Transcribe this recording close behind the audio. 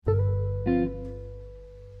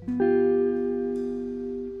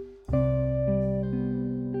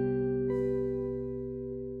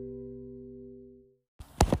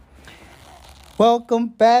Welcome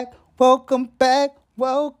back, welcome back,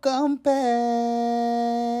 welcome back.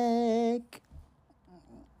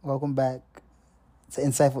 Welcome back to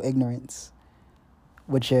Insightful Ignorance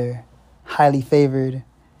with your highly favored,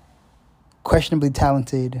 questionably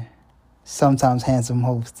talented, sometimes handsome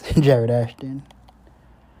host, Jared Ashton.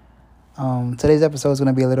 Today's episode is going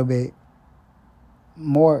to be a little bit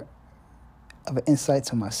more of an insight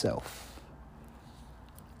to myself.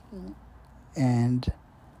 And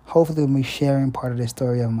hopefully with me sharing part of the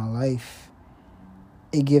story of my life,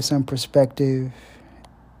 it gives some perspective.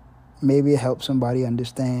 Maybe it helps somebody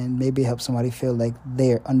understand. Maybe it helps somebody feel like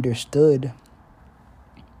they're understood.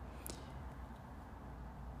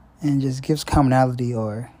 And just gives commonality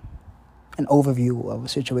or an overview of a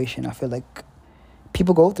situation. I feel like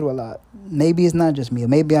people go through a lot. Maybe it's not just me. Or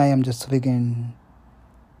maybe I am just speaking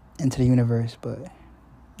into the universe. But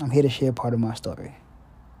I'm here to share part of my story.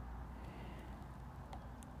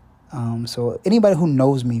 So anybody who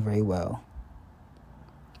knows me very well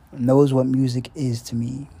knows what music is to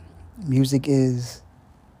me. Music is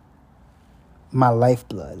my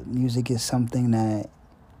lifeblood. Music is something that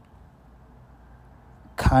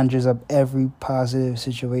conjures up every positive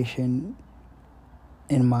situation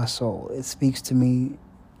in my soul. It speaks to me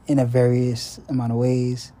in a various amount of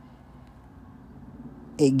ways.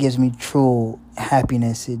 It gives me true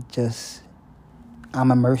happiness.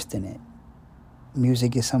 I'm immersed in it.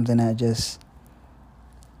 Music is something that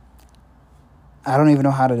I don't even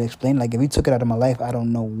know how to explain. Like, if you took it out of my life, I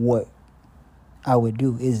don't know what I would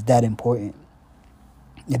do. It's that important.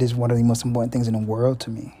 It is one of the most important things in the world to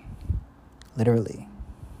me. Literally.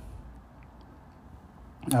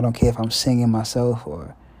 I don't care if I'm singing myself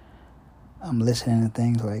or I'm listening to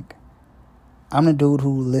things. Like, I'm the dude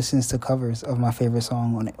who listens to covers of my favorite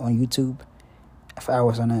song on YouTube for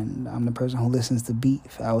hours on end. I'm the person who listens to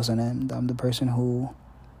beat for hours on end. I'm the person who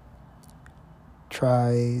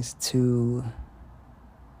tries to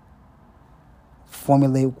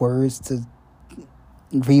formulate words to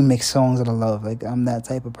remix songs that I love. Like, I'm that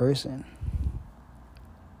type of person.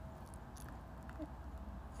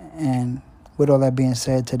 And with all that being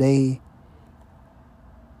said, today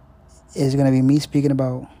is going to be me speaking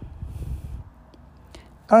about,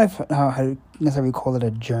 I don't know how to necessarily call it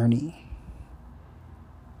a journey,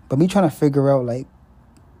 but me trying to figure out, like,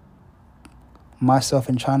 myself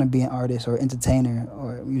and trying to be an artist or entertainer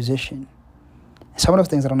or musician. Some of those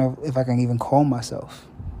things I don't know if I can even call myself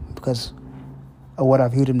because of what I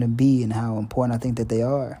view them to be and how important I think that they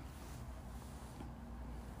are.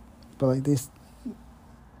 But like this,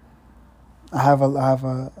 I have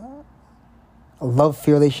a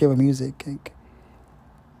love-fear relationship with music. Like,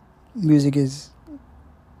 music is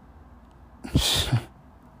it's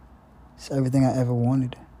everything I ever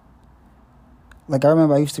wanted. Like, I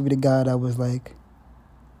remember I used to be the guy that was, like,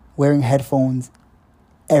 wearing headphones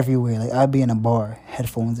everywhere. Like, I'd be in a bar,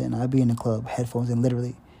 headphones in. I'd be in the club, headphones in,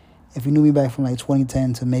 literally. If you knew me back from, like,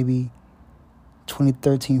 2010 to maybe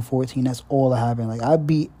 2013, 14, that's all that happened. Like, I'd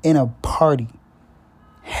be in a party,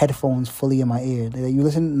 headphones fully in my ear. Like, you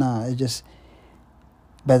listen? Nah, it's just,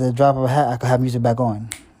 by the drop of a hat, I could have music back on.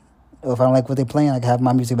 Or if I don't like what they're playing, I could have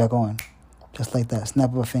my music back on. Just like that, snap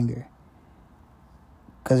of a finger.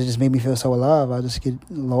 Because it just made me feel so alive. I just get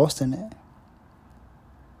lost in it.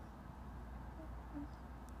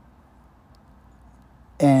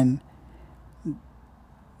 And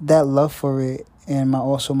that love for it and my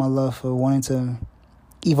love for wanting to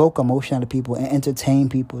evoke emotion out of people and entertain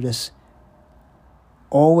people just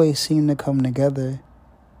always seemed to come together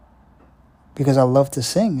because I love to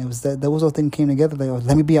sing. It was those all things came together. Like, oh,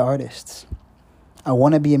 let me be an artist. I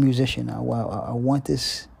want to be a musician. I want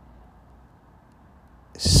this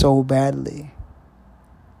so badly.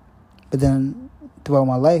 But then throughout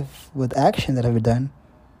my life with action that I've done,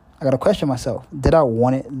 I gotta question myself. Did I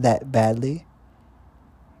want it that badly?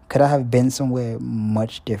 Could I have been somewhere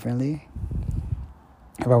much differently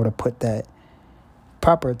if I would have put that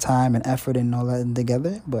proper time and effort and all that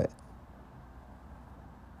together? But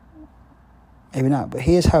maybe not. But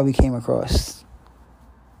here's how we came across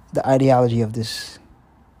the ideology of this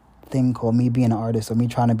thing called me being an artist or me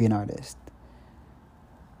trying to be an artist.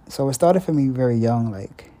 So it started for me very young.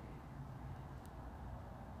 Like,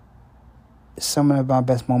 some of my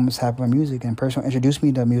best moments happened with music, and a person who introduced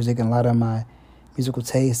me to music and a lot of my musical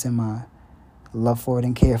taste and my love for it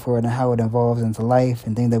and care for it and how it evolves into life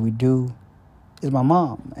and things that we do is my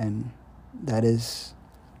mom. And that is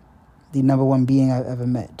the number one being I've ever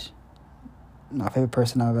met. My favorite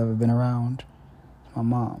person I've ever been around is my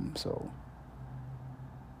mom. So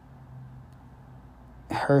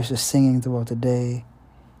her just singing throughout the day,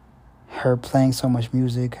 her playing so much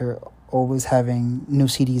music, her always having new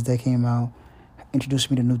CDs that came out,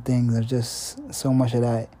 introduced me to new things. There's just so much of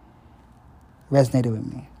that resonated with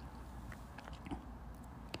me.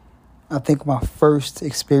 I think my first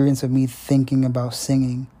experience of me thinking about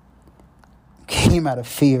singing came with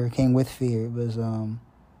fear. It was, I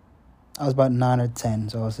was about 9 or 10,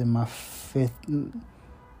 so I was in my fifth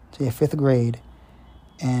grade,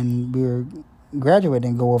 and we were graduating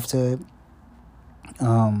and go off to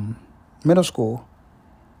middle school.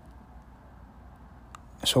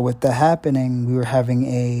 So with that happening, we were having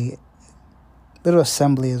a little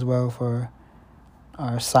assembly as well for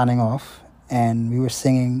our signing off, and we were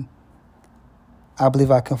singing I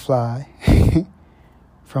Believe I Can Fly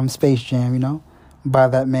from Space Jam, by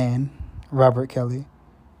that man, Robert Kelly.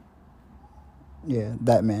 Yeah,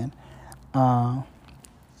 that man.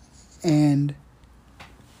 And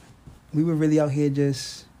we were really out here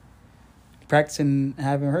just practicing,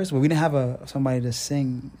 having rehearsal. We didn't have somebody to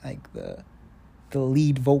sing like the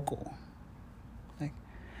lead vocal. Like,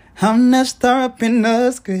 I'm the star up in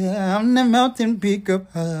the sky, I'm the mountain peak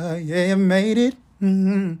up high, yeah, I made it.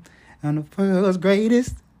 I'm the world's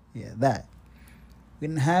greatest. Yeah, that. We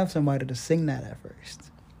didn't have somebody to sing that at first.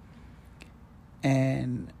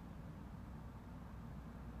 And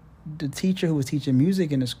the teacher who was teaching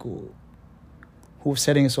music in the school, who was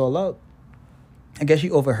setting us all up, I guess she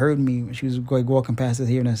overheard me when she was like walking past us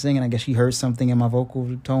hearing us singing. I guess she heard something in my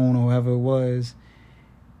vocal tone or whatever it was,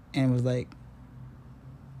 and was like,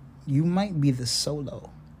 you might be the solo.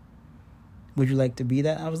 Would you like to be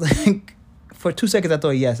that? I was like, for 2 seconds I thought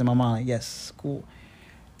yes in my mind, like, yes, cool.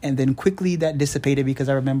 And then quickly that dissipated because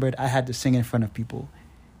I remembered I had to sing in front of people.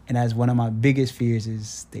 And that's one of my biggest fears is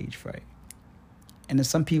stage fright. And there's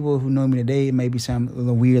some people who know me today, it may be sound a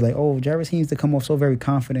little weird, like, oh, Jarvis seems to come off so very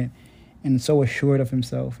confident and so assured of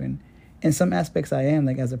himself. And in some aspects I am,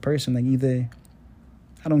 like, as a person, like, either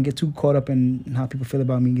I don't get too caught up in how people feel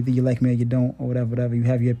about me. Either you like me or you don't, or whatever. You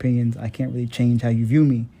have your opinions. I can't really change how you view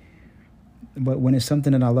me. But when it's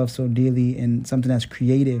something that I love so dearly and something that's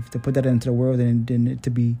creative, to put that into the world and it to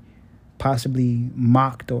be possibly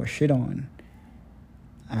mocked or shit on,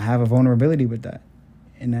 I have a vulnerability with that.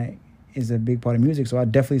 And that is a big part of music. So I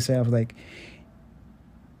definitely say, I was like,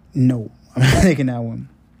 no, I'm not taking that one.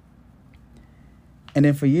 And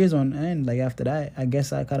then for years on end, like after that, I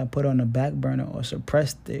guess I kind of put on the back burner or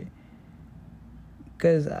suppressed it.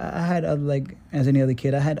 Because I had other, like, as any other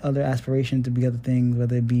kid, I had other aspirations to be other things,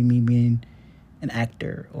 whether it be me being an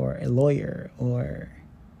actor or a lawyer or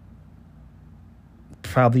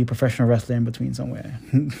probably a professional wrestler in between somewhere.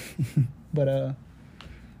 But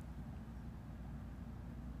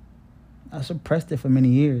I suppressed it for many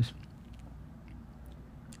years.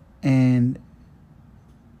 And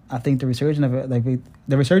I think the resurgence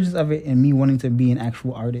of it and me wanting to be an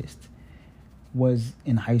actual artist was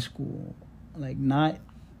in high school. Like, not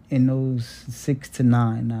in those 6 to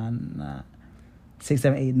 9, nah. 6,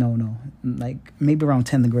 7, 8, no. Like, maybe around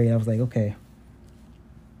 10th grade, I was like, okay,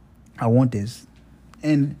 I want this.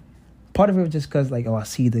 And part of it was just because, like, I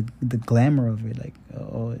see the glamour of it, like,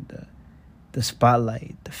 the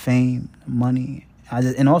spotlight, the fame, the money.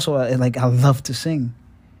 And also, I love to sing.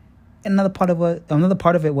 And another part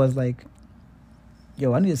of it was like,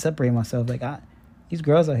 yo, I need to separate myself. Like, these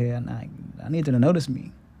girls are here, and I need them to notice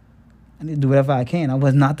me. I need to do whatever I can. I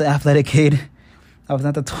was not the athletic kid. I was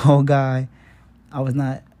not the tall guy. I was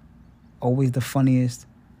not always the funniest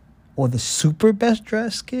or the super best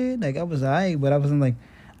dressed kid. Like, I was alright, but I wasn't like,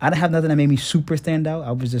 I didn't have nothing that made me super stand out.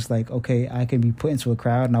 I was just like, okay, I could be put into a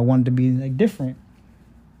crowd, and I wanted to be like different.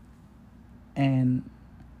 And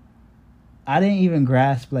I didn't even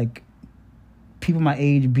grasp like people my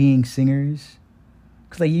age being singers.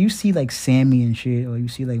 Cause like you see like Sammy and shit, or you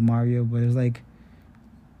see like Mario, but it's like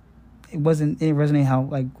it resonated how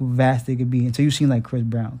like vast it could be until you seen like Chris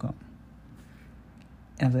Brown come.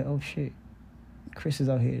 And I was like, oh shit, Chris is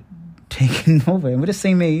out here taking over. And we're the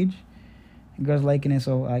same age. And girls liking it,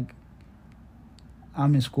 so like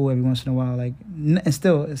I'm in school every once in a while, like, and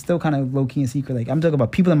still kind of low key and secret. Like, I'm talking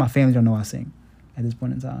about people in my family don't know I sing at this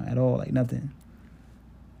point in time at all, like nothing.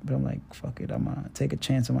 But I'm like, fuck it, I'm gonna take a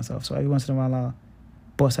chance on myself. So every once in a while, I'll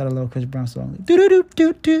bust out a little Chris Brown song, like, do do do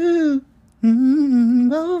do do,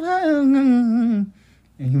 and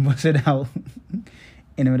you bust it out in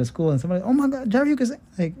the middle of school, and somebody, oh my God, Jerry, you can sing.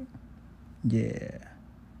 Like, yeah,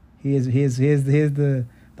 here's the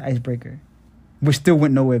icebreaker. Which still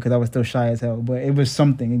went nowhere because I was still shy as hell. But it was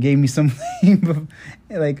something. It gave me something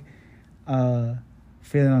like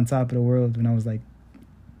feeling on top of the world when I was like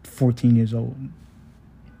 14 years old.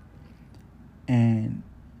 And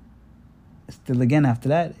still again after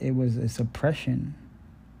that, it was a suppression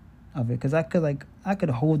of it. Because I could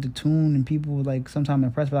hold the tune and people would like sometimes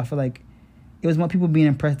impress, but I feel like it was more people being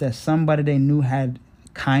impressed that somebody they knew had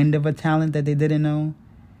kind of a talent that they didn't know.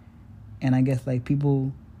 And I guess, like,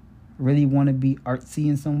 people really want to be artsy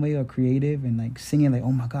in some way or creative and, like, singing, like,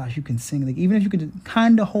 oh my gosh, you can sing. Like, even if you could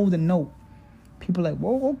kind of hold a note, people are like,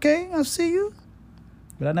 whoa, okay, I see you.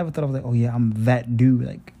 But I never thought I was like, oh yeah, I'm that dude.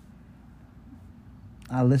 Like,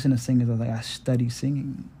 I listen to singers. I was like, I study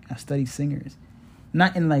singing. I study singers.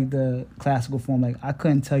 Not in, like, the classical form. Like, I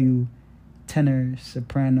couldn't tell you tenor,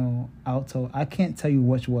 soprano, alto. I can't tell you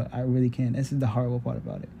which what. I really can't. This is the horrible part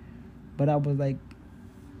about it. But I was, like,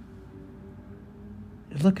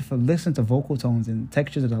 listening to vocal tones and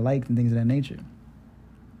textures that I liked and things of that nature.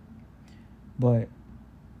 But,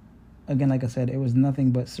 again, like I said, it was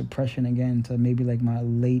nothing but suppression again to maybe, like, my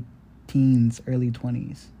late teens, early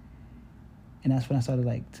 20s. And that's when I started,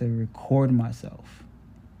 like, to record myself.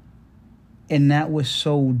 And that was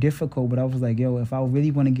so difficult, but I was like, yo, if I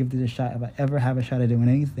really want to give this a shot, if I ever have a shot at doing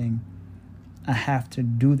anything, I have to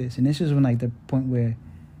do this. And this is when, like, the point where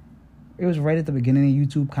it was right at the beginning of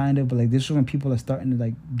YouTube, kind of, but, like, this is when people are starting to,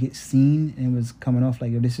 like, get seen, and it was coming off,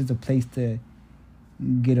 like, yo, this is the place to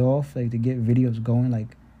get off, like, to get videos going.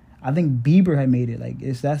 Like, I think Bieber had made it. Like,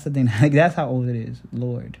 that's the thing. Like, that's how old it is.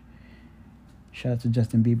 Lord. Shout out to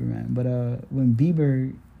Justin Bieber, man. But when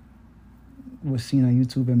Bieber was seen on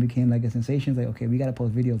YouTube and became, like, a sensation, it's like, okay, we got to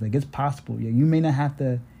post videos. Like, it's possible. Yeah, you may not have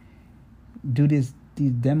to do these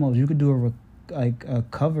demos. You could do a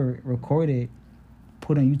cover, record it,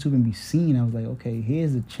 put on YouTube and be seen. I was like, okay,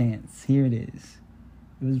 here's a chance. Here it is.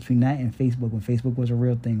 It was between that and Facebook, when Facebook was a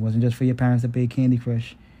real thing. It wasn't just for your parents to play Candy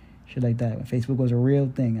Crush, shit like that. When Facebook was a real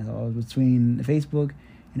thing. It was between Facebook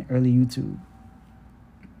and early YouTube.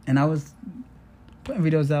 And I was putting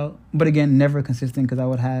videos out, but again, never consistent, because I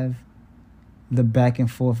would have the back and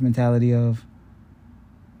forth mentality of,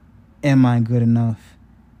 am I good enough?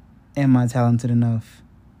 Am I talented enough?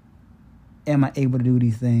 Am I able to do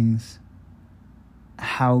these things?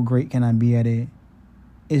 How great can I be at it?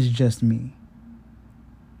 It's just me.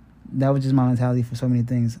 That was just my mentality for so many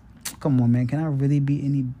things. Come on, man. Can I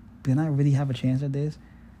really have a chance at this?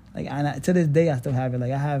 Like, to this day, I still have it.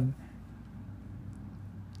 Like, I have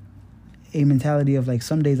a mentality of, like,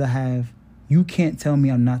 some days I have, you can't tell me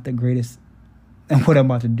I'm not the greatest at what I'm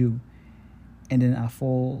about to do. And then I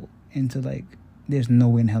fall into, like, there's no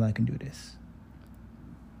way in hell I can do this.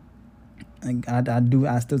 Like, I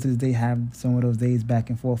still to this day have some of those days back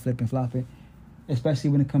and forth, flipping, flopping, especially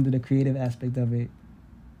when it comes to the creative aspect of it.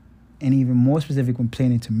 And even more specific when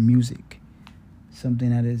playing into music, something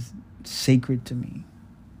that is sacred to me.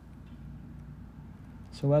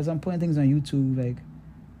 So as I'm putting things on YouTube, like,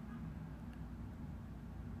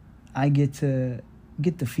 I get to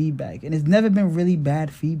get the feedback. And it's never been really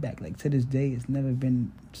bad feedback. Like, to this day, it's never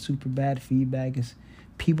been super bad feedback. It's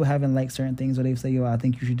people haven't liked certain things, or they say, yo, I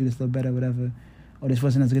think you should do this a little better, whatever. Or this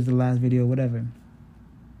wasn't as good as the last video, whatever.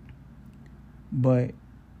 But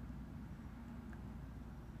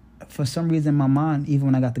for some reason in my mind, even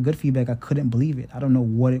when I got the good feedback, I couldn't believe it. I don't know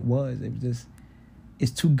what it was. It was just,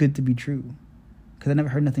 it's too good to be true. Because I never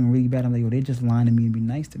heard nothing really bad. I'm like, yo, they just lying to me and be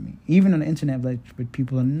nice to me. Even on the internet, like, but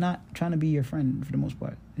people are not trying to be your friend for the most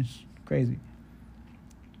part. It's crazy.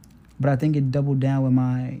 But I think it doubled down with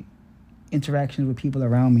my interactions with people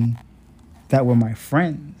around me that were my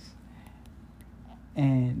friends.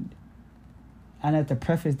 And I have to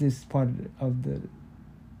preface this part of the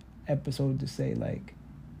episode to say, like,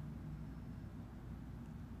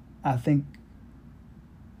 I think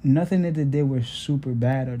nothing that they did was super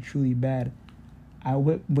bad or truly bad. I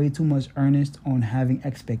went way too much earnest on having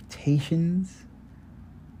expectations.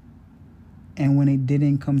 And when it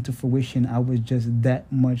didn't come to fruition, I was just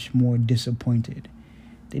that much more disappointed.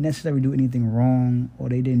 They didn't necessarily do anything wrong or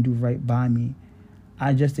they didn't do right by me.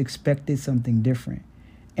 I just expected something different.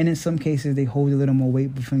 And in some cases, they hold a little more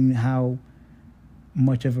weight between how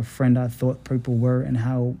much of a friend I thought people were and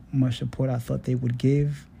how much support I thought they would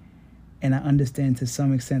give. And I understand to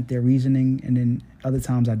some extent their reasoning, and then other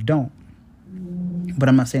times I don't. But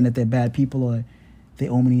I'm not saying that they're bad people or they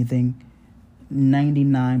owe me anything.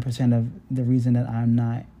 99% of the reason that I'm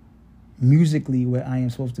not musically where I am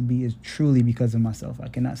supposed to be is truly because of myself. I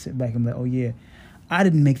cannot sit back and be like, oh yeah, I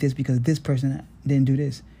didn't make this because this person didn't do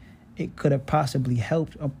this. It could have possibly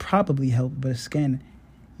helped or probably helped, but again,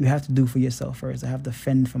 you have to do for yourself first. I have to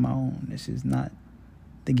fend for my own. This is not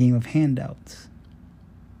the game of handouts.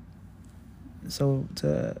 So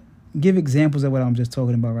to give examples of what I'm just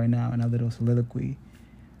talking about right now in a little soliloquy.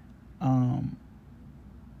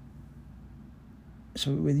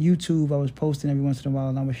 So with YouTube, I was posting every once in a while,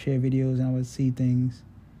 and I would share videos and I would see things.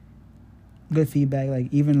 Good feedback, like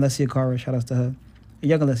even Lesia Cara, shout outs to her.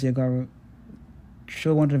 Young Lesia Cara,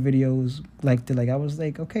 showed one of the videos, liked it. Like, I was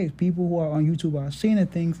like, okay, people who are on YouTube are seeing the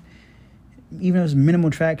things, even though it was minimal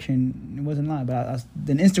traction, it wasn't a lot. But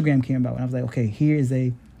then Instagram came about, and I was like, okay, here is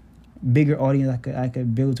a bigger audience I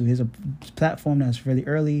could build to. Here's a platform that's really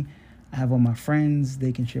early. I have all my friends.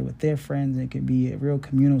 They can share with their friends. It could be a real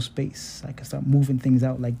communal space. I could start moving things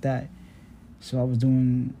out like that. So I was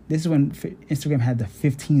doing... This is when Instagram had the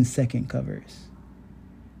 15-second covers.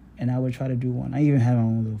 And I would try to do one. I even had my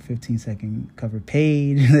own little 15-second cover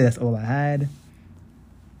page. That's all I had.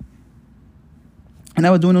 And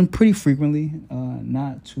I was doing them pretty frequently.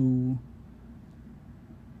 Not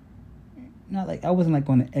like... I wasn't like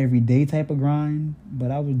on an everyday type of grind.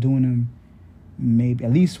 But I was doing them maybe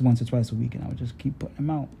at least once or twice a week. And I would just keep putting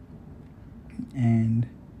them out. And...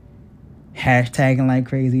 hashtagging like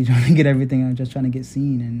crazy, trying to get everything out, just trying to get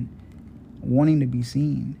seen and wanting to be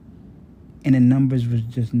seen. And the numbers was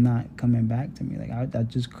just not coming back to me. Like, I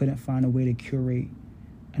just couldn't find a way to curate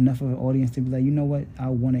enough of an audience to be like, you know what, I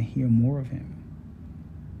want to hear more of him.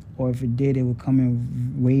 Or if it did, it would come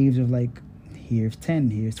in waves of like, here's 10,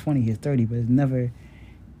 here's 20, here's 30, but it's never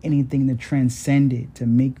anything to transcend it, to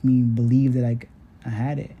make me believe that like I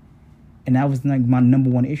had it. And that was like my number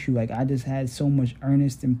one issue. Like, I just had so much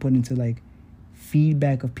earnest and put into like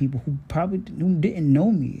feedback of people who didn't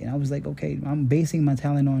know me. And I was like, okay, I'm basing my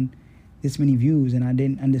talent on this many views, and I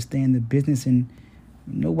didn't understand the business, and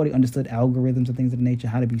nobody understood algorithms and things of the nature,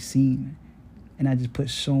 how to be seen. And I just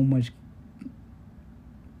put so much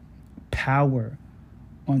power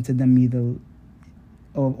onto them, either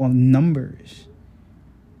on numbers.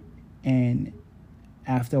 And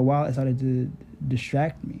after a while, it started to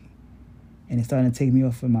distract me. And it started to take me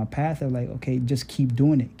off of my path of like, okay, just keep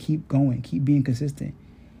doing it. Keep going. Keep being consistent.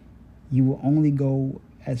 You will only go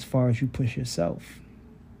as far as you push yourself.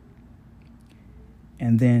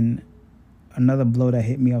 And then another blow that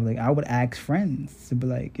hit me up, like, I would ask friends to be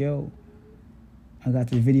like, yo, I got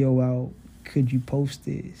this video out. Could you post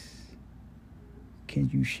this? Can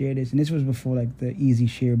you share this? And this was before like the easy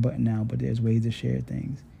share button now, but there's ways to share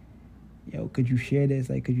things. Yo, could you share this?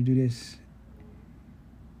 Like, could you do this?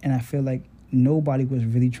 And I feel like nobody was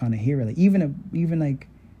really trying to hear it. Like, even like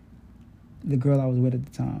the girl I was with at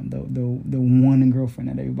the time, the one girlfriend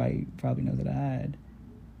that everybody probably knows that I had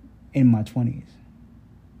in my 20s,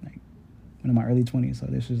 like one of my early 20s. So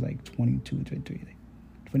this was like 22, 23, like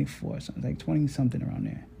 24, something like 20 something around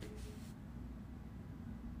there.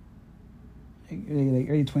 Like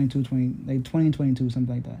early 22, 20, like 20 and 22,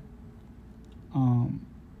 something like that.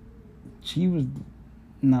 She was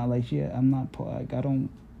not like, yeah, I'm not like, I don't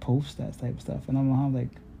post that type of stuff. And I'm like,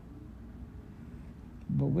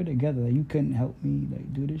 but we're together. Like, you couldn't help me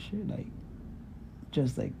like do this shit. Like,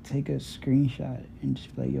 just like take a screenshot and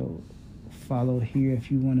just be like, yo, follow here if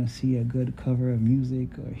you want to see a good cover of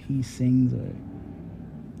music, or he sings, or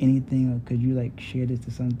anything. Or could you like share this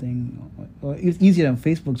to something? Or it's easier on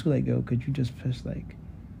Facebook too. Like, yo, could you just press like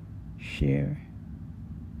share?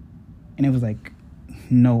 And it was like,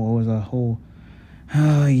 no, it was a whole,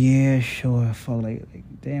 oh yeah, sure. I felt like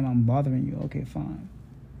damn, I'm bothering you. Okay, fine.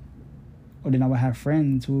 Or then I would have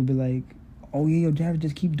friends who would be like, oh yeah, yo, Jared,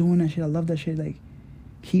 just keep doing that shit. I love that shit. Like,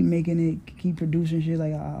 keep making it, keep producing shit.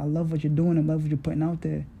 Like, I love what you're doing. I love what you're putting out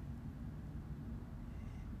there.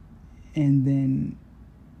 And then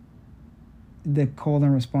the call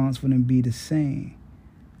and response wouldn't be the same.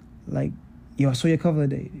 Like, yo, I saw your cover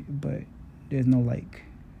today, but there's no like,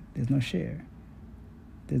 there's no share.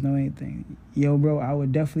 There's no anything. Yo, bro, I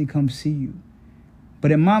would definitely come see you.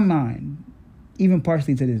 But in my mind, even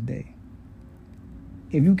partially to this day,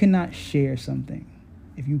 if you cannot share something,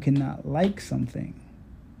 if you cannot like something,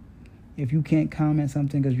 if you can't comment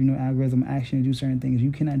something because you know algorithm action to do certain things,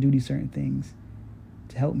 you cannot do these certain things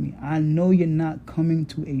to help me. I know you're not coming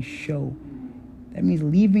to a show. That means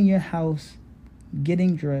leaving your house,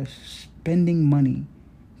 getting dressed, spending money,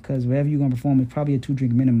 because wherever you're going to perform is probably a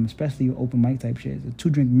 2-drink minimum, especially your open mic type shit. It's a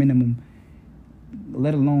 2-drink minimum,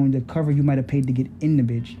 let alone the cover you might have paid to get in the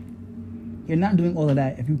bitch. You're not doing all of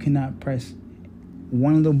that if you cannot press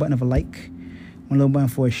one little button of a like, one little button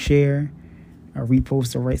for a share, a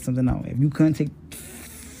repost, or write something out. If you couldn't take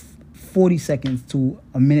 40 seconds to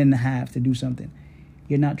a minute and a half to do something,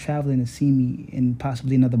 you're not traveling to see me in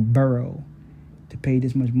possibly another borough to pay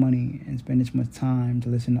this much money and spend this much time to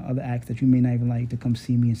listen to other acts that you may not even like to come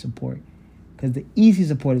see me and support. Because the easy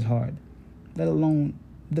support is hard, let alone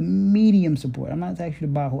the medium support. I'm not asking you to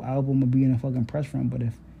buy a whole album or be in a fucking press run, but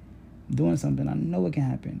if I'm doing something, I know it can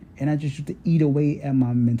happen. And I just used to eat away at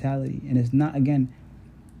my mentality. And it's not, again,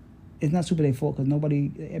 it's not super their fault, because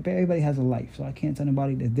everybody has a life. So I can't tell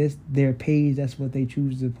anybody that this their page, that's what they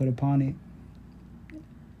choose to put upon it.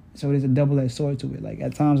 So there's a double-edged sword to it. Like,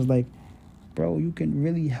 at times it's like, bro, you can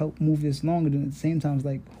really help move this longer. Than at the same time, it's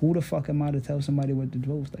like, who the fuck am I to tell somebody what to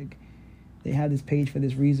post? Like, they have this page for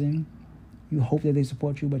this reason. You hope that they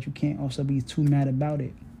support you, but you can't also be too mad about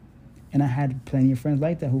it. And I had plenty of friends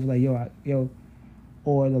like that who were like, yo,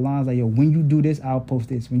 or the lines like, yo, when you do this, I'll post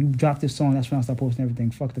this. When you drop this song, that's when I'll start posting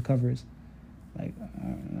everything. Fuck the covers. Like,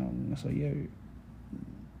 so yeah,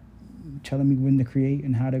 telling me when to create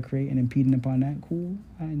and how to create and impeding upon that, cool.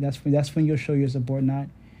 That's when you'll show your support, not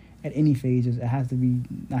at any phases. I have to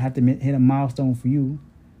hit a milestone for you.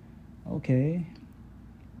 Okay.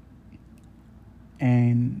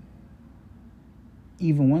 And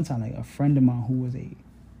even one time, like, a friend of mine who was a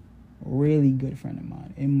really good friend of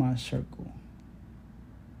mine in my circle,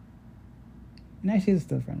 and actually is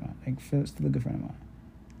still a friend of mine, like, still a good friend of mine.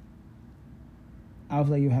 I was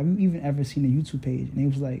like, yo, have you even ever seen a YouTube page? And he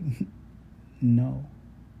was like, no.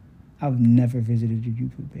 I've never visited your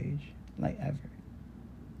YouTube page, like, ever.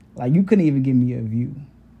 Like, you couldn't even give me a view.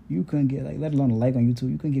 You couldn't get, like, let alone a like on YouTube.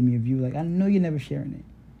 You couldn't give me a view. Like, I know you're never sharing it.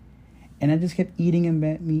 And I just kept eating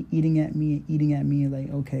at me, like,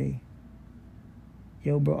 okay,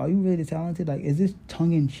 yo, bro, are you really talented? Like, is this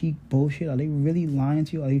tongue-in-cheek bullshit? Are they really lying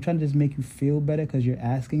to you? Are they trying to just make you feel better because you're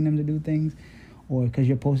asking them to do things? Or because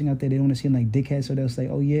you're posting out there, they don't want to seem like dickheads, so they'll say,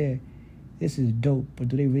 oh, yeah, this is dope. But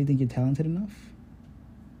do they really think you're talented enough?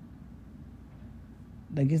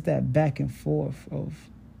 Like, it's that back and forth of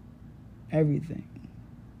everything.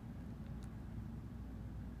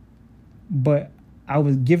 But I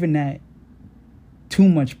was given that too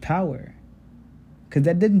much power, because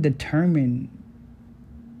that didn't determine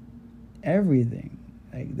everything.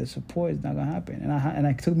 Like, the support is not gonna happen, and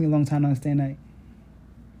it took me a long time to understand that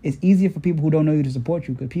it's easier for people who don't know you to support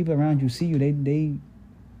you, because people around you see you,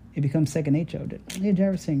 it becomes second nature. Yeah,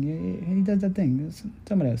 Jarvis Singh, yeah, he does that thing.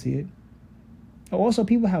 Somebody else see it. Also,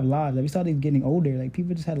 people have lives. Like, we started getting older. Like,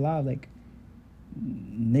 people just had lives. Like,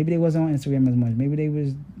 maybe they wasn't on Instagram as much. Maybe they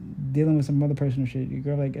was dealing with some other personal shit. Your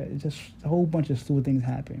girl, like, it's just a whole bunch of stupid things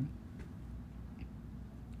happen.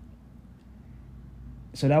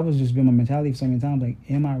 So that was just been my mentality for so many times. Like,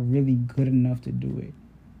 am I really good enough to do it?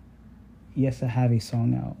 Yes, I have a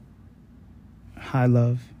song out. High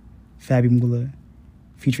Love, Fabi Mula,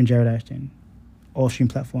 featuring Jared Ashton. All stream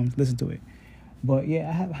platforms, listen to it. But yeah,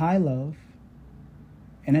 I have High Love.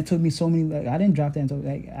 And that took me so many, like, I didn't drop that until,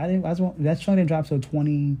 like, that song didn't drop until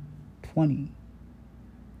 2020.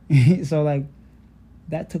 So, like,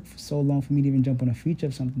 that took so long for me to even jump on a feature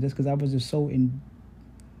of something, just because I was just so in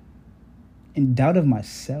doubt of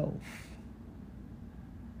myself.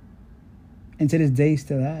 And to this day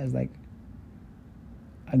still has, like,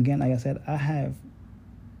 again, like I said, I have,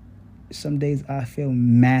 some days I feel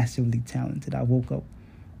massively talented. I woke up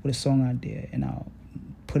with a song idea and I'll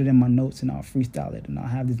put it in my notes and I'll freestyle it and I'll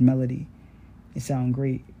have this melody. It sounds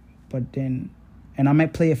great. But then, and I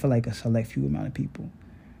might play it for like a select few amount of people.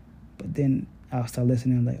 But then I'll start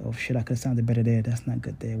listening like, oh shit, I could have sounded better there. That's not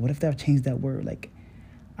good there. What if I changed that word? Like,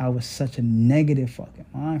 I was such a negative fucking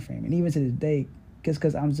mind frame. And even to this day, just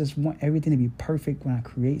because I just want everything to be perfect when I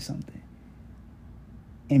create something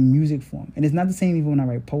in music form. And it's not the same even when I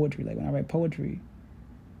write poetry. Like, when I write poetry,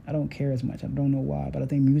 I don't care as much. I don't know why. But I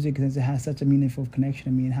think music, since it has such a meaningful connection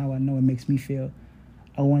to me and how I know it makes me feel,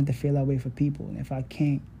 I want it to feel that way for people. And if I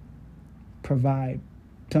can't provide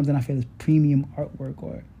something I feel is premium artwork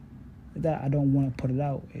or that, I don't want to put it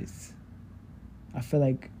out. I feel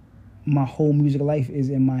like my whole music life is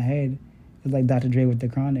in my head. It's like Dr. Dre with The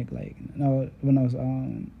Chronic. Like, no, when I was,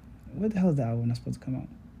 what the hell is the album that's supposed to come out?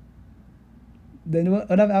 Then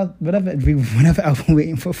whatever album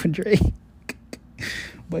waiting for Dre.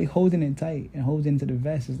 But holding it tight and holding to the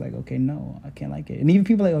vest is like, okay, no, I can't like it. And even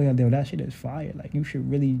people are like, oh yeah, that shit is fire. Like, you should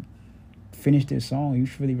really finish this song. You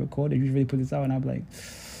should really record it. You should really put this out. And I'm like,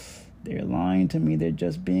 they're lying to me. They're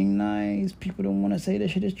just being nice. People don't want to say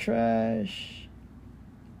this shit is trash.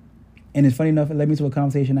 And it's funny enough, it led me to a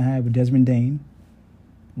conversation I had with Desmond Dane,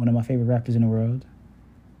 one of my favorite rappers in the world.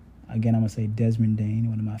 Again, I'm going to say Desmond Dane,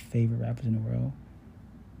 one of my favorite rappers in the world.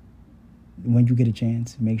 When you get a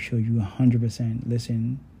chance, make sure you 100%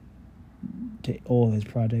 listen to all his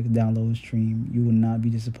projects, download, stream. You will not be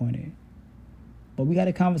disappointed. But we had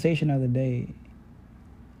a conversation the other day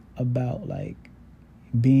about, like,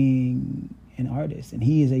 being an artist. And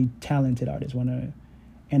he is a talented artist, and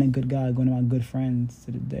a good guy, one of my good friends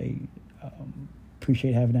to the day.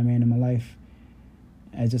 Appreciate having that man in my life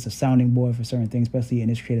as just a sounding board for certain things, especially in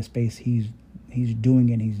this creative space. He's doing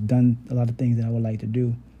it. He's done a lot of things that I would like to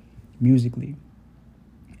do musically.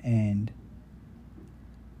 And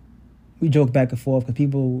we joke back and forth because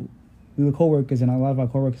we were co-workers, and a lot of our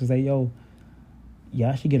co-workers say, yo,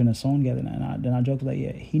 y'all should get in a song together. And then I joked like,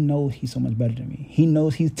 yeah, he knows he's so much better than me. He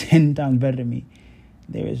knows he's 10 times better than me.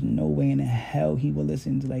 There is no way in hell he would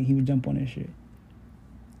listen to, like, he would jump on this shit.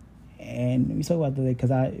 And we talk about that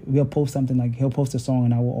because we'll post something, like he'll post a song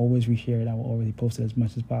and I will always reshare it. I will always post it as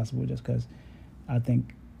much as possible just because I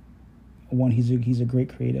think, one, he's a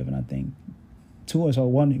great creative, and I think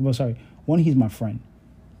one, he's my friend.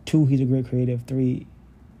 Two, he's a great creative. Three,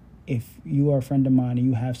 if you are a friend of mine and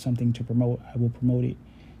you have something to promote, I will promote it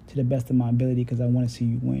to the best of my ability because I want to see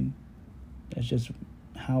you win. That's just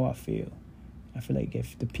how I feel. I feel like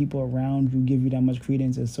if the people around you give you that much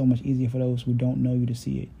credence, it's so much easier for those who don't know you to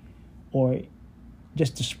see it. Or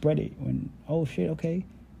just to spread it when, oh shit, okay,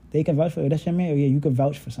 they can vouch for it. That's your man. Oh, yeah, you can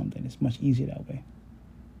vouch for something. It's much easier that way.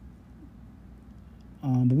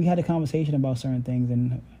 But we had a conversation about certain things,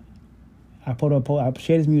 and I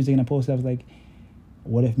shared his music, and I posted, I was like,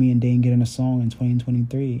 what if me and Dane get in a song in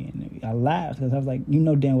 2023? And I laughed because I was like, you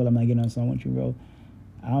know damn well I'm not getting on a song with you, bro.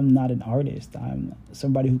 I'm not an artist. I'm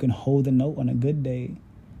somebody who can hold a note on a good day.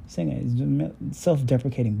 Singing is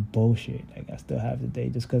self-deprecating bullshit. Like, I still have today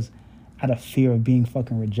just because out of fear of being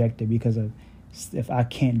fucking rejected because of, if I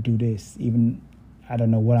can't do this, even I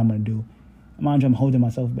don't know what I'm going to do. Mind you, I'm holding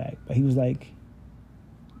myself back. But he was like,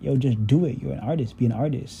 yo, just do it. You're an artist. Be an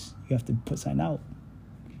artist. You have to put something out.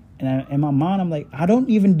 And in my mind, I'm like, I don't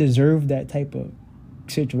even deserve that type of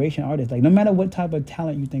situation, artist. Like, no matter what type of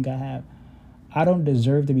talent you think I have, I don't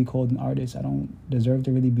deserve to be called an artist. I don't deserve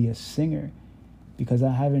to really be a singer because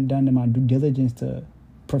I haven't done my due diligence to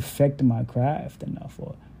perfect my craft enough.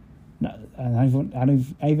 Or not, I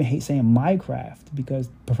even hate saying my craft because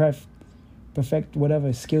perfect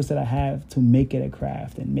whatever skills that I have to make it a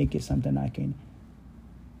craft and make it something I can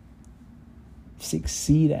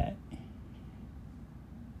succeed at.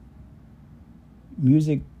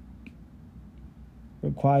 Music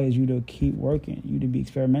requires you to keep working, you to be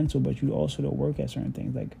experimental, but you also to work at certain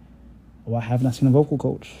things. Like, why haven't I seen a vocal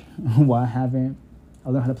coach? Why haven't I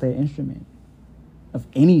learned how to play an instrument of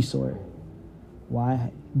any sort?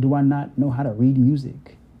 Why do I not know how to read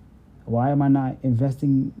music? Why am I not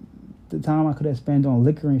investing the time I could have spent on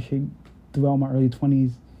liquor and shit throughout my early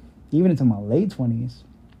 20s, even into my late 20s?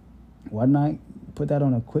 Why not put that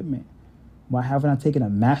on equipment? Why haven't I taken a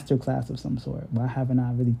master class of some sort? Why haven't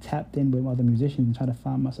I really tapped in with other musicians and tried to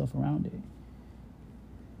find myself around it?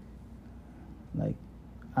 Like,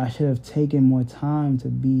 I should have taken more time to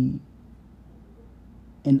be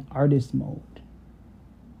in artist mode.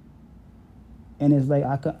 And it's like,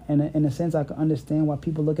 in a sense, I can understand why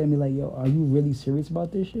people look at me like, yo, are you really serious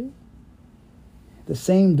about this shit? The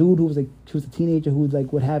same dude who was a teenager who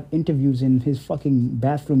would have interviews in his fucking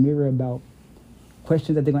bathroom mirror about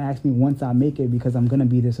questions that they're going to ask me once I make it because I'm going to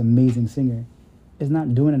be this amazing singer is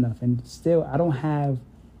not doing enough. And still, I don't have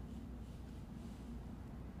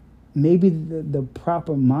maybe the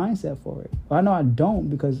proper mindset for it. Well, I know I don't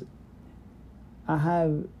because I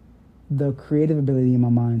have the creative ability in my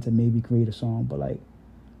mind to maybe create a song, but like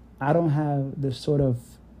I don't have this sort of,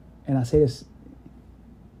 and I say this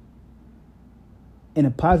in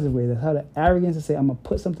a positive way, that's how the arrogance to say I'm going to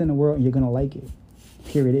put something in the world and you're going to like it.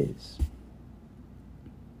 Here it is.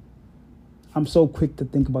 I'm so quick to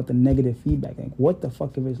think about the negative feedback. Like, what the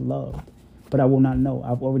fuck if it's loved? But I will not know.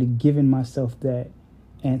 I've already given myself that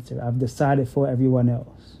answer. I've decided for everyone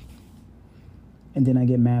else. And then I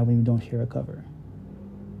get mad when you don't share a cover.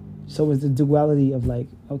 So it's the duality of like,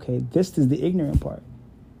 okay, this is the ignorant part.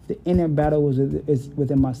 The inner battle is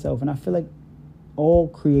within myself. And I feel like all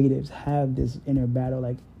creatives have this inner battle.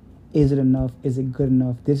 Like, is it enough? Is it good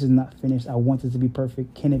enough? This is not finished. I want this to be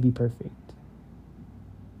perfect. Can it be perfect?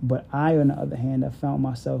 But I, on the other hand, I found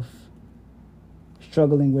myself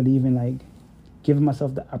struggling with even like giving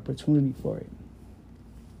myself the opportunity for it.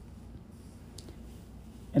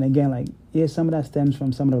 And again, like, yeah, some of that stems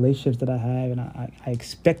from some of the relationships that I have, and I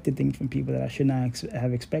expected things from people that I should not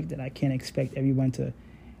have expected. I can't expect everyone to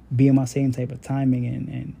be in my same type of timing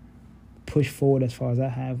and push forward as far as I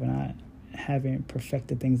have when I haven't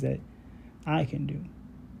perfected things that I can do.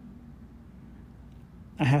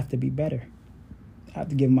 I have to be better. I have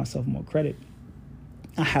to give myself more credit.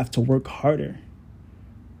 I have to work harder.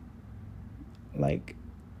 Like,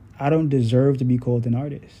 I don't deserve to be called an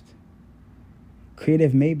artist.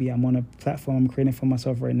 Creative, maybe. I'm on a platform I'm creating for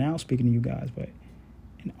myself right now, speaking to you guys, but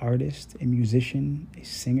an artist, a musician, a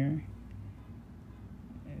singer,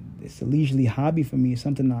 it's a leisurely hobby for me. It's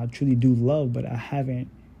something that I truly do love, but I haven't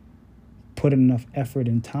put enough effort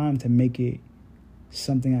and time to make it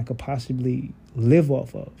something I could possibly live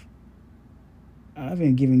off of. I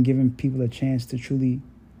haven't given people a chance to truly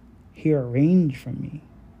hear a range from me.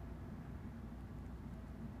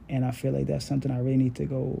 And I feel like that's something I really need to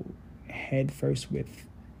go head first with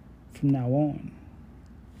from now on.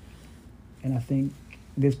 And I think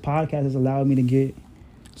this podcast has allowed me to get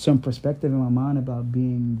some perspective in my mind about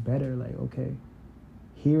being better. Like, okay,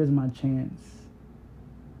 here's my chance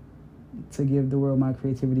to give the world my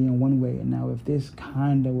creativity in one way. And now if this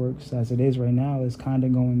kind of works as it is right now, it's kind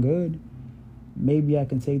of going good, maybe I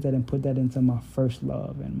can take that and put that into my first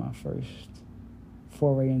love and my first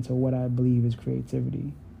foray into what I believe is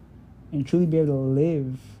creativity. And truly be able to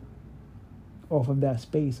live off of that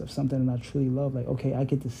space of something that I truly love. Like, okay, I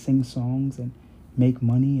get to sing songs and make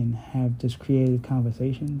money and have this creative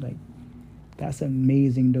conversation. Like, that's an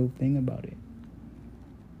amazing, dope thing about it.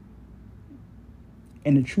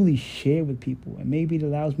 And to truly share with people. And maybe it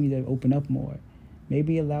allows me to open up more.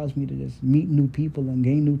 Maybe it allows me to just meet new people and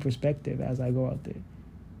gain new perspective as I go out there.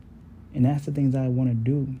 And that's the things I want to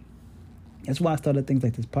do. That's why I started things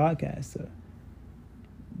like this podcast,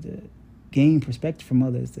 to gain perspective from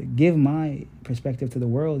others, to give my perspective to the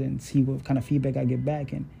world and see what kind of feedback I get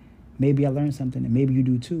back. And maybe I learn something, and maybe you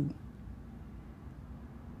do too.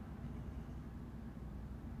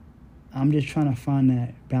 I'm just trying to find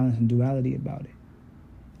that balance and duality about it.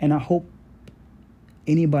 And I hope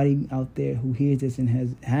anybody out there who hears this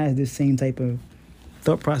and has this same type of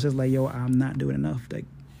thought process, like, yo, I'm not doing enough. Like,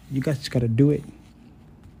 you guys just got to do it.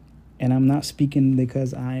 And I'm not speaking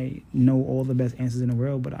because I know all the best answers in the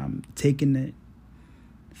world, but I'm taking it.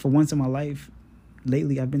 For once in my life,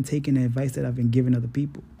 lately, I've been taking the advice that I've been giving other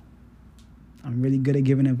people. I'm really good at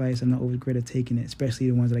giving advice. I'm not always great at taking it, especially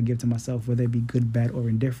the ones that I give to myself, whether it be good, bad, or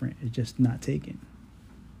indifferent. It's just not taken.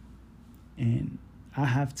 And I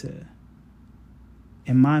have to,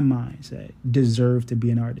 in my mindset, deserve to be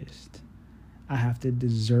an artist. I have to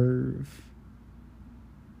deserve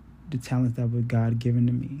the talents that were God given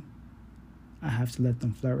to me. I have to let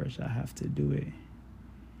them flourish. I have to do it.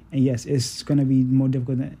 And yes, it's going to be more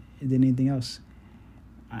difficult than anything else.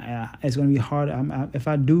 It's going to be hard. If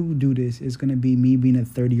I do this, it's going to be me being a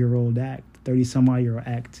 30-year-old act, 30-some-odd-year-old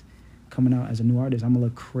act coming out as a new artist. I'm going to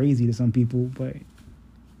look crazy to some people, but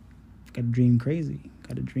got to dream crazy.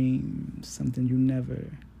 Got to dream something you never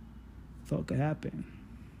thought could happen.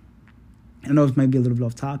 I know it might be a little bit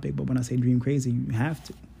off topic, but when I say dream crazy, you have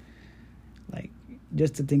to. Like,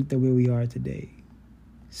 just to think the way we are today,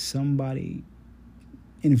 somebody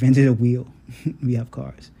invented a wheel. We have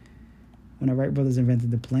cars. When the Wright brothers invented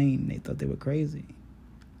the plane, they thought they were crazy.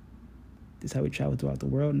 This is how we travel throughout the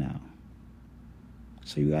world now.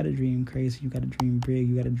 So you got to dream crazy. You got to dream big.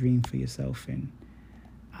 You got to dream for yourself. And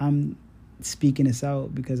I'm speaking this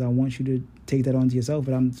out because I want you to take that onto yourself,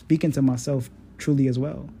 but I'm speaking to myself truly as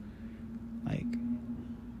well. Like,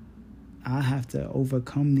 I have to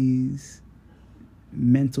overcome these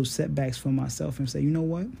mental setbacks for myself and say, you know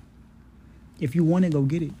what? If you want it, go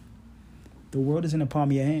get it. The world is in the palm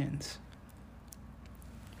of your hands.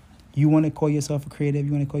 You want to call yourself a creative,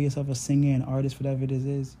 you want to call yourself a singer, an artist, whatever it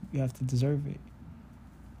is, you have to deserve it.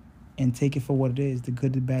 And take it for what it is, the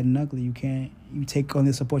good, the bad, and ugly. You take on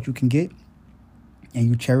the support you can get, and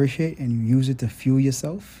you cherish it, and you use it to fuel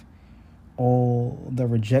yourself. All the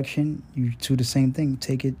rejection, you do the same thing.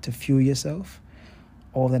 Take it to fuel yourself.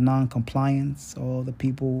 All the non-compliance, all the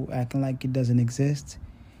people acting like it doesn't exist.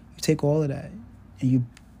 You take all of that, and you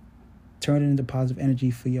turn it into positive energy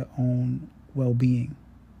for your own well-being.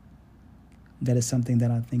 That is something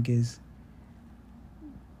that I think is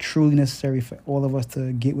truly necessary for all of us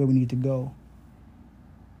to get where we need to go.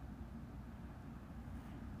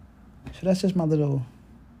 So that's just my little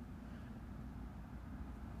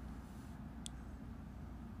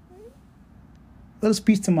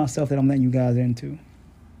speech to myself that I'm letting you guys into.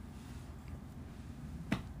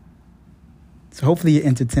 So hopefully you're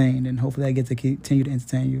entertained, and hopefully I get to continue to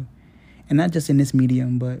entertain you. And not just in this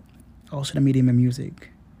medium, but also the medium of music.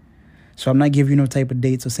 So I'm not giving you no type of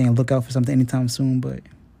dates or saying look out for something anytime soon, but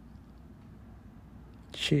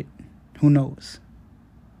shit, who knows?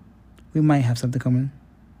 We might have something coming.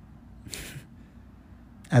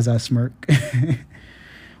 As I smirk.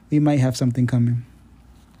 We might have something coming.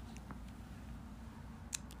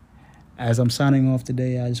 As I'm signing off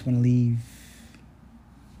today, I just want to leave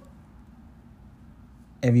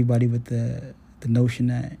everybody with the notion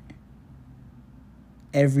that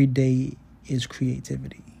every day is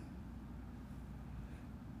creativity.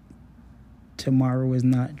 Tomorrow is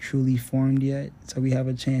not truly formed yet, so we have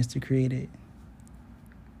a chance to create it.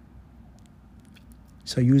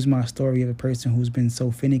 So use my story of a person who's been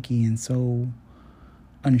so finicky and so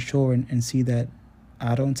unsure and see that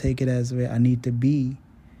I don't take it as where I need to be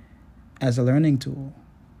as a learning tool.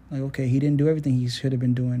 Like, okay, he didn't do everything he should have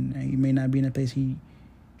been doing. And he may not be in a place he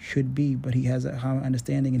should be, but he has a higher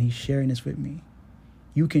understanding and he's sharing this with me.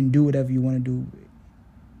 You can do whatever you want to do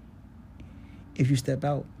if you step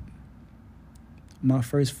out. My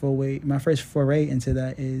first foray into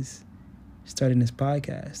that is starting this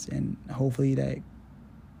podcast, and hopefully that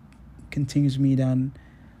continues me down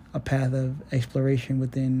a path of exploration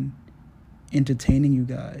within entertaining you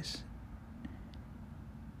guys.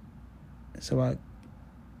 So I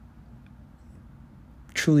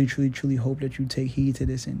truly, truly, truly hope that you take heed to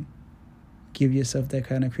this and give yourself that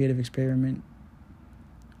kind of creative experiment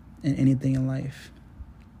in anything in life.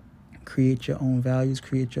 Create your own values,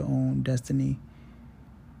 create your own destiny.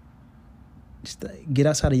 Just get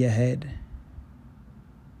outside of your head.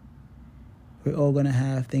 We're all going to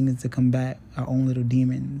have things to combat our own little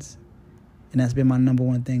demons. And that's been my number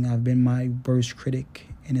one thing. I've been my worst critic,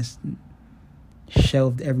 and it's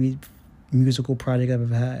shelved every musical project I've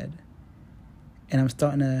ever had. And I'm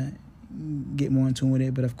starting to get more in tune with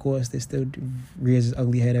it, but of course, it still rears its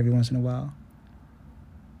ugly head every once in a while.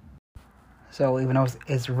 So even though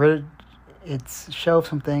it's shelved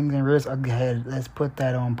some things and rears its ugly head, let's put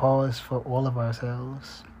that on pause for all of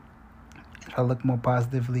ourselves. Try to look more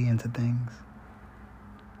positively into things.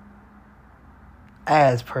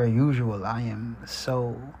 As per usual, I am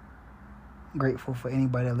so grateful for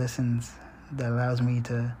anybody that listens, that allows me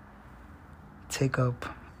to take up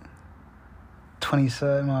 20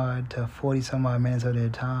 some odd to 40 some odd minutes of their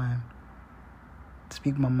time to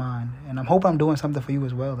speak my mind. And I'm hoping I'm doing something for you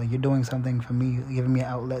as well. Like, you're doing something for me, giving me an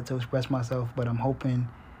outlet to express myself, but I'm hoping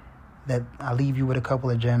that I leave you with a couple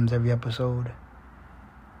of gems every episode.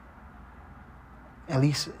 At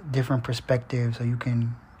least different perspectives, so you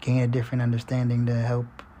can gain a different understanding to help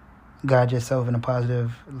guide yourself in a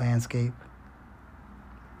positive landscape.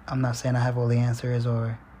 I'm not saying I have all the answers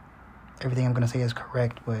or everything I'm going to say is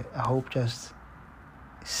correct, but I hope just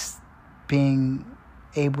being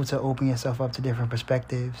able to open yourself up to different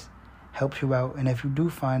perspectives helps you out. And if you do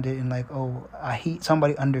find it and like, oh,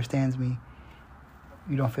 somebody understands me,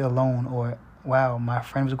 you don't feel alone, or wow, my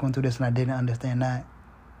friend was going through this and I didn't understand that.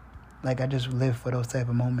 Like, I just live for those type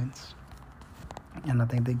of moments. And I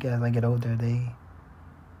think that as I get older, they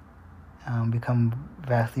become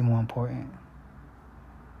vastly more important.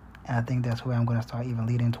 And I think that's where I'm going to start even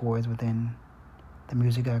leading towards within the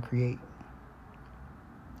music I create.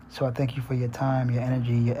 So I thank you for your time, your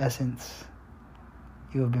energy, your essence.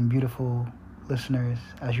 You have been beautiful listeners,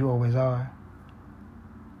 as you always are.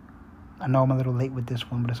 I know I'm a little late with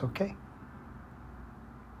this one, but it's okay.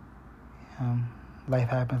 Life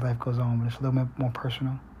happens, life goes on, but it's a little bit more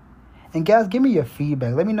personal. And guys, give me your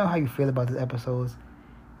feedback. Let me know how you feel about these episodes.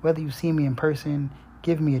 Whether you see me in person,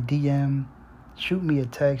 give me a DM, shoot me a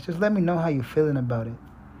text. Just let me know how you're feeling about it.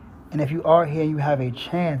 And if you are here and you have a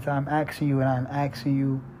chance, I'm asking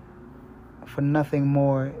you for nothing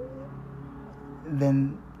more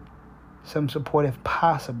than some support if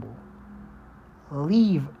possible.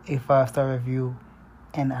 Leave a 5-star review.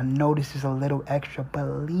 And I know this is a little extra, but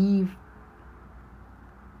leave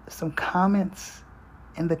some comments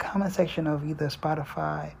in the comment section of either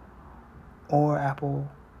Spotify or Apple.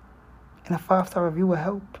 And a 5-star review will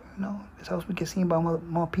help. This helps me get seen by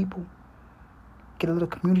more people. Get a little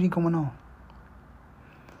community going on.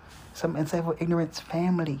 Some Insightful Ignorance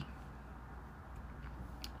family.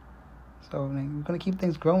 So we're going to keep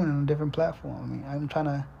things growing on a different platform. I'm trying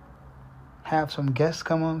to have some guests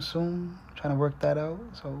come on soon. I'm trying to work that out.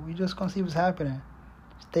 So we just going to see what's happening.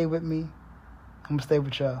 Stay with me. I'm going to stay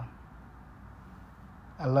with y'all.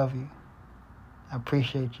 I love you. I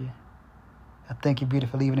appreciate you. I think you're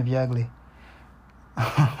beautiful even if you're ugly.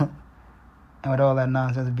 And with all that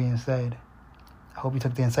nonsense being said, I hope you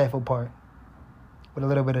took the insightful part with a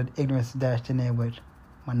little bit of ignorance dashed in there with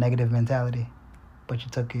my negative mentality. But you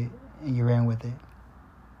took it and you ran with it.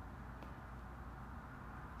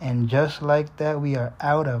 And just like that, we are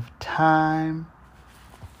out of time.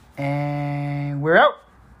 And we're out.